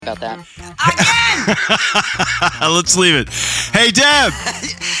about that. Let's leave it. Hey, Deb.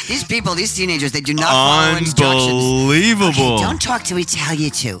 These teenagers, they do not follow instructions. Unbelievable. Okay, don't talk till we tell you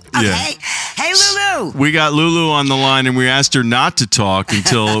to. Okay. Yeah. Hey, Lulu. We got Lulu on the line, and we asked her not to talk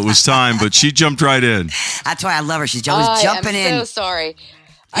until it was time, but she jumped right in. That's why I love her. She's always jumping in. I'm so sorry.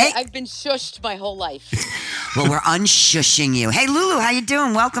 Hey. I've been shushed my whole life. Well, we're unshushing you. Hey, Lulu, how you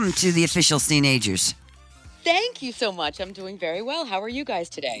doing? Welcome to the Official Teenagers. Thank you so much. I'm doing very well. How are you guys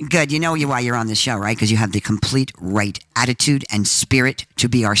today? Good. You know why you're on this show, right? Because you have the complete right attitude and spirit to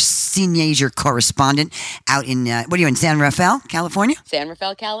be our teenager correspondent out in, what are you, in San Rafael, California? San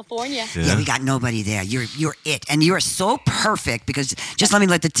Rafael, California. Yeah, we got nobody there. You're it. And you're so perfect because, just let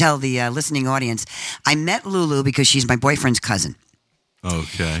me tell the listening audience, I met Lulu because she's my boyfriend's cousin.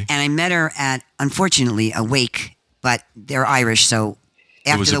 Okay. And I met her at, unfortunately, a wake, but they're Irish, so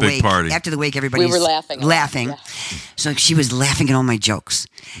it was a big party. After the wake, everybody's we were laughing. Yeah. So she was laughing at all my jokes.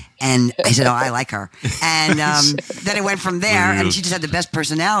 And I said, I like her. And then it went from there, and she just had the best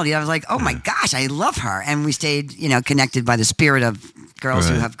personality. I was like, oh, my gosh, I love her. And we stayed, connected by the spirit of girls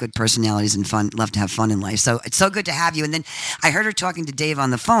who have good personalities and love to have fun in life. So it's so good to have you. And then I heard her talking to Dave on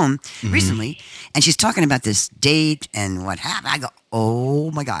the phone recently, and she's talking about this date and what happened. I go,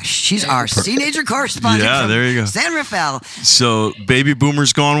 oh my gosh, she's our teenager correspondent from there you go. San Rafael. So baby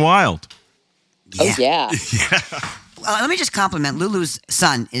boomers gone wild. Oh, yeah. Well, let me just compliment Lulu's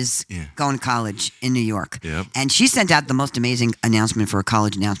son is going to college in New York. Yep. And she sent out the most amazing announcement for a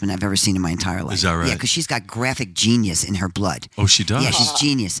college announcement I've ever seen in my entire life. Is that right? Yeah, because she's got graphic genius in her blood. Oh, she does? Yeah, she's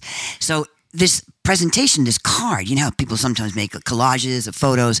genius. So this presentation, this card, you know how people sometimes make collages of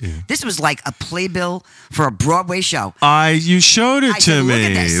photos. Yeah. This was like a playbill for a Broadway show. You showed it to me. Look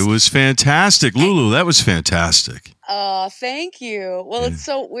at this. It was fantastic. Lulu, that was fantastic. Thank you. Well, it's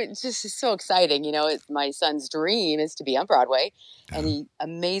just so exciting. My son's dream is to be on Broadway, and he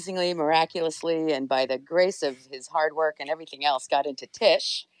amazingly, miraculously, and by the grace of his hard work and everything else, got into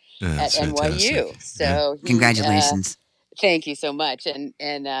Tisch at NYU. So congratulations. Thank you so much. And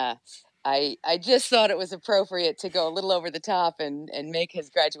I just thought it was appropriate to go a little over the top and make his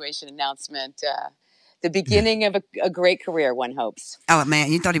graduation announcement the beginning of a great career, one hopes. Oh,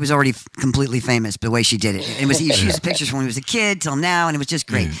 man, you thought he was already completely famous the way she did it. She used pictures from when he was a kid till now, and it was just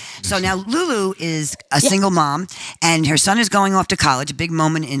great. So now Lulu is a single mom, and her son is going off to college, a big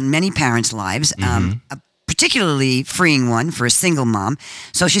moment in many parents' lives, a particularly freeing one for a single mom.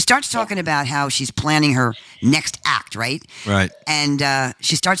 So she starts talking about how she's planning her next act, right? Right. And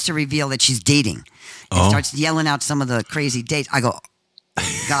she starts to reveal that she's dating and starts yelling out some of the crazy dates. I go,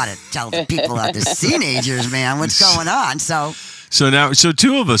 gotta tell the people out, the teenagers, man, what's going on. So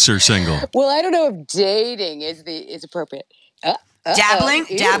two of us are single. Well, I don't know if dating is appropriate. Dabbling?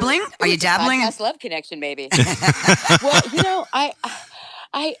 Are you dabbling? Podcast love connection, maybe. Well,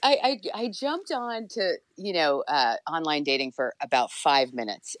 I jumped on to online dating for about 5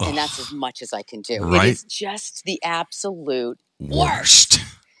 minutes, and that's as much as I can do. Right. It is just the absolute worst.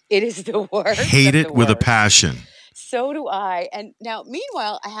 It is the worst. Hate it with a passion. So do I. And now,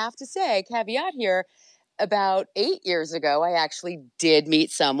 meanwhile, I have to say, caveat here, about 8 years ago, I actually did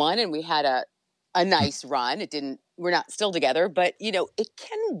meet someone, and we had a nice run. We're not still together, but, it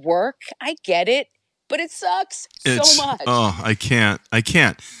can work. I get it. But it sucks so much. Oh, I can't.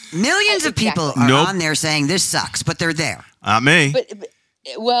 Millions of people are on there saying this sucks, but they're there. Not me.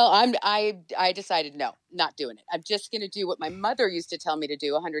 I decided no, not doing it. I'm just going to do what my mother used to tell me to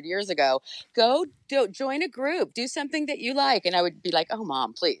do 100 years ago. Join a group, do something that you like. And I would be like, oh,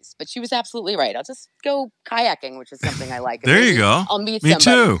 Mom, please. But she was absolutely right. I'll just go kayaking, which is something I like. There you go. I'll meet me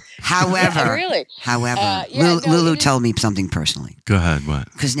somebody. too. However, Lulu told me something personally. Go ahead.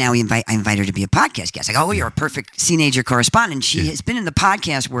 What? Because now I invite her to be a podcast guest. I go, you're a perfect teenager correspondent. She has been in the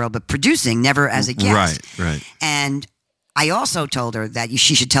podcast world, but producing, never as a guest. Right. And I also told her that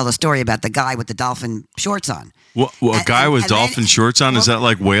she should tell the story about the guy with the dolphin shorts on. A guy with dolphin shorts on? Is that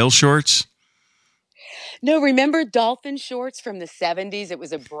like whale shorts? No, remember dolphin shorts from the 70s? It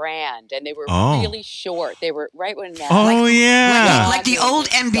was a brand, and they were really short. They were right when that. Like the old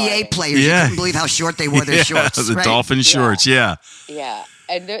NBA players. You couldn't believe how short they wore their shorts. The dolphin shorts, Yeah.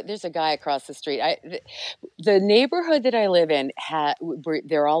 And there's a guy across the street. The neighborhood that I live in,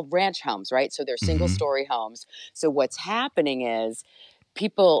 they're all ranch homes, right? So they're single-story homes. So what's happening is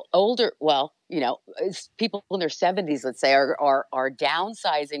people people in their 70s, let's say, are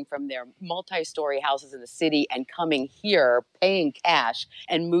downsizing from their multi-story houses in the city and coming here, paying cash,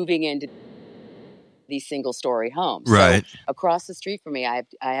 and moving into these single-story homes. Right. So across the street from me, I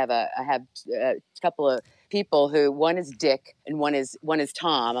have a couple of people who one is Dick and one is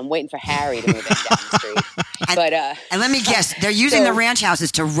Tom. I'm waiting for Harry to move in down the street. And let me guess, they're using the ranch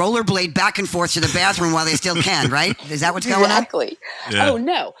houses to rollerblade back and forth to the bathroom while they still can, right? Is that what's going on? Exactly. Yeah. Oh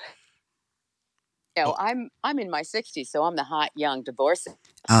no. I'm in my 60s, so I'm the hot young divorcee.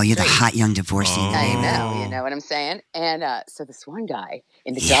 Oh, you're the hot young divorcee. I know, you know what I'm saying? And so this one guy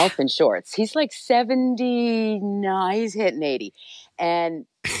in the dolphin shorts, he's like 79, he's hitting 80. And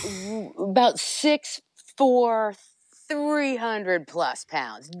about 6'4", 300 plus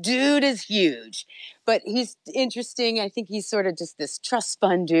pounds. Dude is huge, but he's interesting. I think he's sort of just this trust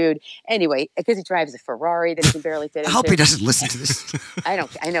fund dude. Anyway, because he drives a Ferrari that he can barely fit into. I hope he doesn't listen to this. I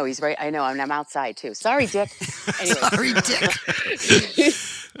know he's right. I know, and I'm outside too. Sorry, Dick. Anyway. Sorry, Dick.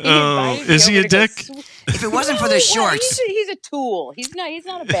 Is he a dick? If it wasn't for the shorts. He's a tool. He's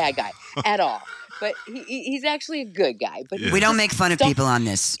not a bad guy at all. But he's actually a good guy. But we don't make fun of people on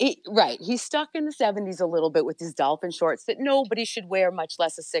this. Right. He's stuck in the 70s a little bit with his dolphin shorts that nobody should wear, much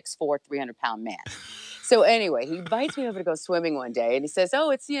less a 6'4", 300-pound man. So anyway, he invites me over to go swimming one day, and he says, "Oh,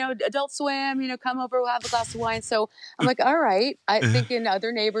 it's adult swim. Come over, we'll have a glass of wine." So I'm like, "All right." Thinking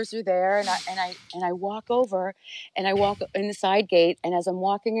other neighbors are there, and I walk over, and I walk in the side gate, and as I'm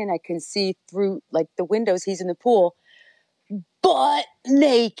walking in, I can see through like the windows. He's in the pool, butt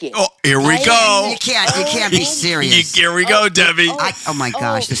naked. Oh, here we go. You can't be serious. Here we go, Debbie. Oh my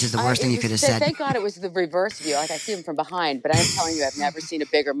gosh, this is the worst thing you could have said. Thank God it was the reverse view. Like I see him from behind, but I'm telling you, I've never seen a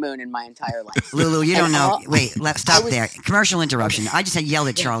bigger moon in my entire life. Lulu, you don't know. Wait, stop there. Commercial interruption. I just had yelled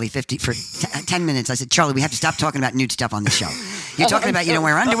at Charlie for 10 minutes. I said, Charlie, we have to stop talking about nude stuff on the show. You're talking about you don't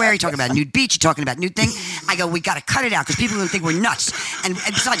wear underwear. You're talking about nude beach. You're talking about nude thing. I go, we got to cut it out because people are going to think we're nuts. And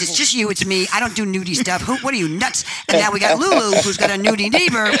besides, it's just you. It's me. I don't do nudie stuff. What are you, nuts? And now we got Lulu, who's got a nudie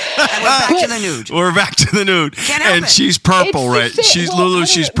neighbor, and we're back to the nude. We're back to the nude. Can't help and it. she's purple, right? Well,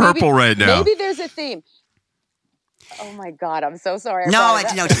 She's purple right now. Maybe there's a theme. Oh my God, I'm so sorry. No,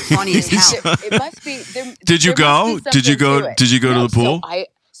 it's funny as hell. It must be. Did you go? Did you go to the pool?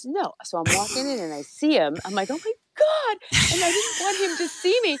 So I'm walking in and I see him. I'm like, oh my God. And I didn't want him to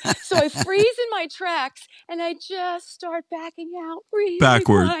see me. So I freeze in my tracks and I just start backing out really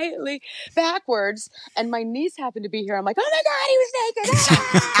quietly. Backwards. And my niece happened to be here. I'm like, oh my God, he was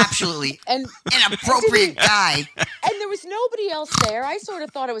naked. Absolutely. And inappropriate guy. And there was nobody else there. I sort of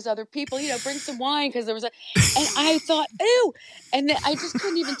thought it was other people, bring some wine because there was and I thought, ew. And then I just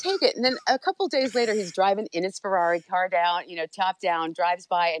couldn't even take it. And then a couple of days later, he's driving in his Ferrari, car down, top down, drives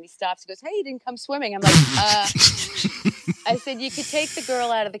by and he stops. He goes, hey, you didn't come swimming. I'm like, I said, you could take the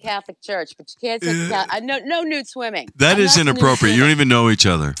girl out of the Catholic Church, but you can't take no nude swimming. That is inappropriate. You don't even know each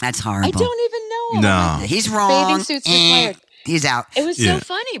other. That's horrible. I don't even know him. No. He's wrong. Bathing suits required. He's out. It was so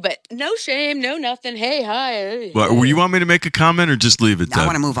funny, but no shame, no nothing. Hey, hi. Well, you want me to make a comment or just leave it there? I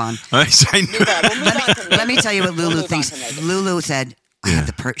want to move on. Let me tell you what Lulu thinks. Lulu said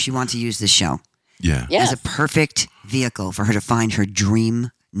she wants to use this show as a perfect vehicle for her to find her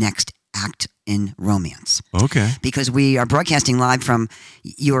dream next act in romance. Okay. Because we are broadcasting live from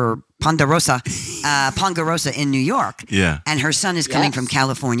your Ponderosa in New York. Yeah. And her son is coming from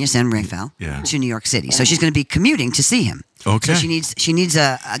California, San Rafael, to New York City. So she's going to be commuting to see him. Okay. So she needs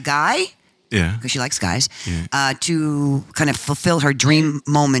a guy. Yeah. Because she likes guys. Yeah. To kind of fulfill her dream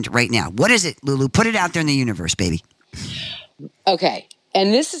moment right now. What is it, Lulu? Put it out there in the universe, baby. Okay.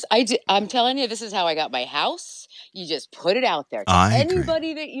 And this is, I'm telling you, this is how I got my house. You just put it out there.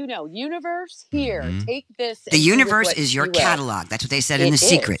 Anybody that you know. Universe, here, take this. The universe is your catalog. That's what they said in The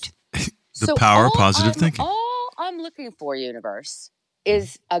Secret. The power of positive thinking. All I'm looking for, universe,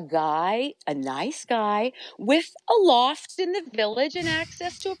 is a nice guy with a loft in the village and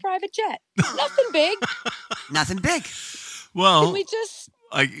access to a private jet. Nothing big. Nothing big. Well, can we just...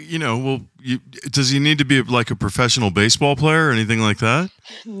 does he need to be like a professional baseball player or anything like that?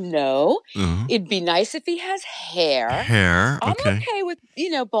 No. It'd be nice if he has hair. I'm okay with,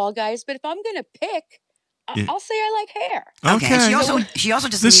 bald guys, but if I'm going to pick, I'll say I like hair. Okay. She also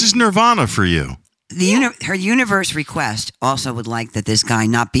just This is Nirvana for you. Her universe request also would like that this guy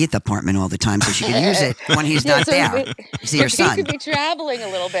not be at the apartment all the time so she can use it when he's not there. See her son. He could be traveling a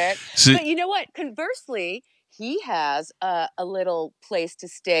little bit. But you know what? Conversely, he has a little place to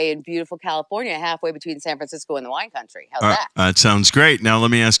stay in beautiful California, halfway between San Francisco and the wine country. How's that? That sounds great. Now, let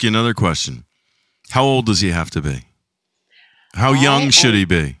me ask you another question. How old does he have to be? How young should he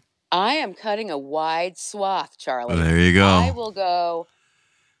be? I am cutting a wide swath, Charlie. There you go. I will go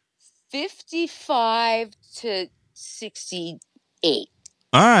 55 to 68.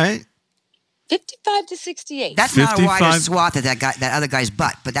 All right. 55 to 68. That's 55. Not a wide swath of that other guy's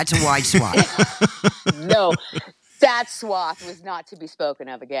butt, but that's a wide swath. No. That swath was not to be spoken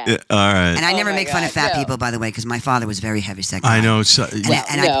of again. All right. And I Oh never my make fun of God, fat no. people, by the way, because my father was very heavy set guy. I know. It's, Well,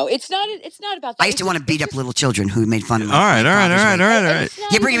 and no, it's not. It's not about that. I used to want to beat up little children who made fun of me. all right.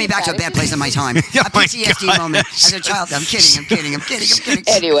 You're bringing me back to a bad place in my time. A Oh my PTSD God. moment as a child. I'm kidding.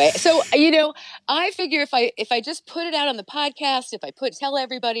 Anyway, so I figure if I just put it out on the podcast, if I tell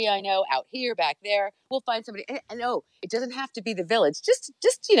everybody I know out here, back there, we'll find somebody. And no, it doesn't have to be the Village. Just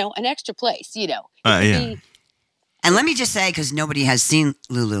an extra place. It could yeah. be- And let me just say, because nobody has seen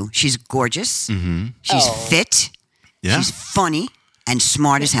Lulu, she's gorgeous. Mm-hmm. She's Oh. fit. Yeah. She's funny and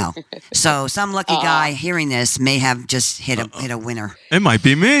smart as hell. So some lucky guy hearing this may have just hit a winner. It might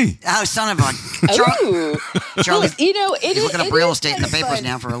be me. Oh, son of a... Ooh. Charlie's Well, it he's is- looking up it real is estate in the kind of papers fun.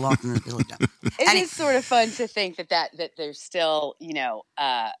 now for a lot. It is sort of fun to think that there's still,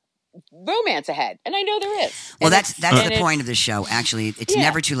 romance ahead. And I know there is. Well, And that's and the it's- point of this show. Actually, it's Yeah.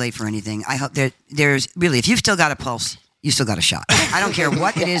 never too late for anything. I hope there's really, if you've still got a pulse, you still got a shot. I don't care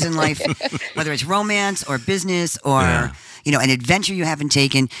what it is in life, whether it's romance or business or an adventure you haven't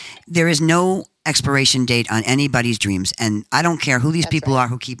taken. There is no expiration date on anybody's dreams, and I don't care who these people are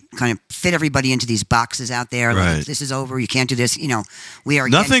who keep kind of fit everybody into these boxes out there. Right. Like, this is over. You can't do this. We are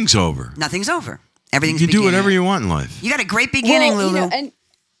Nothing's over. Nothing's over. You Everything's can do beginning. whatever you want in life. You got a great beginning, Well, Lulu.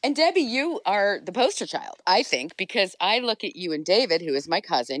 And Debbie, you are the poster child, I think, because I look at you and David, who is my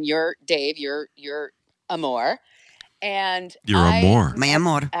cousin. You're Dave. You're Amor, and You're Amor. My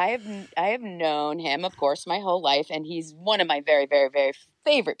amor. I have known him, of course, my whole life, and he's one of my very, very, very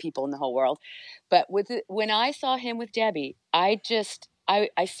favorite people in the whole world. But when I saw him with Debbie, I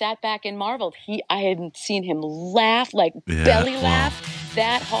sat back and marveled. I hadn't seen him laugh, belly laugh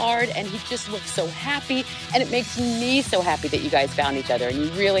that hard, and he just looked so happy. And it makes me so happy that you guys found each other, and you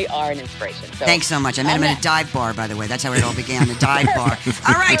really are an inspiration. So Thanks so much. I met him at a dive bar, by the way. That's how it all began, the dive bar.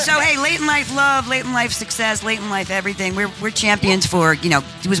 All right, so hey, late in life love, late in life success, late in life everything. We're champions for, do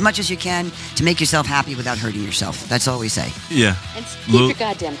as much as you can to make yourself happy without hurting yourself. That's all we say. Yeah. And keep your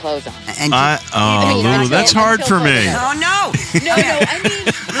goddamn clothes on. And Lulu, until- that's hard for me. oh no. No, I mean,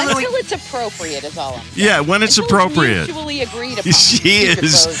 until it's appropriate is all I'm saying. Yeah, when it's Until appropriate. mutually agreed upon. She Keep your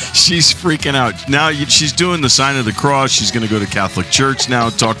is. clothes on. She's freaking out now. She's doing the sign of the cross. She's going to go to Catholic church now.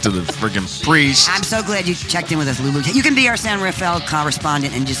 Talk to the freaking priest. I'm so glad you checked in with us, Lulu. You can be our San Rafael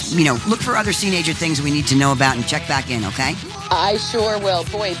correspondent and just, look for other teenager things we need to know about and check back in, okay? I sure will.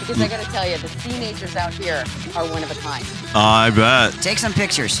 Boy, because I got to tell you, the teenagers out here are one of a kind. I bet. Take some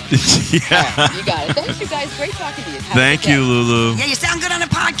pictures. Yeah. You got it. Thanks, you guys. Great talking to you. Have a Thank good day. you, Lulu. Yeah, you sound good on a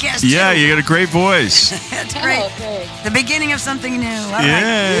podcast, Yeah, too. you got a great voice. That's great. Oh, great. The beginning of something new. All right.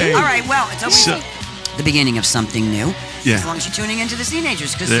 Yay. All right, well, it's always So- the beginning of something new. Yeah. As long as you're tuning into the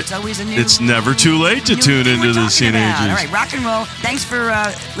Teenagers, because it's always a new... It's never too late to new tune thing into we're the talking about. Teenagers. All right, rock and roll. Thanks for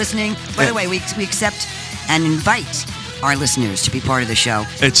listening. By the way, we accept and invite our listeners to be part of the show.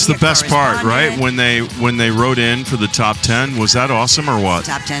 It's We the have best part, right? correspondent, When they wrote in for the top 10, was that awesome or what?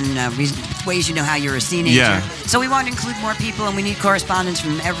 Top 10 ways you know how you're a teenager. Yeah. So we want to include more people, and we need correspondents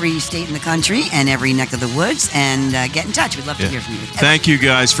from every state in the country and every neck of the woods. And get in touch. We'd love to hear from you. Thank you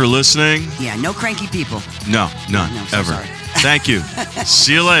guys for listening. Yeah, no cranky people. No, none, No, so ever. sorry. Thank you.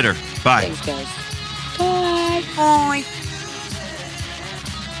 See you later. Bye. Thanks, guys. Bye. Bye.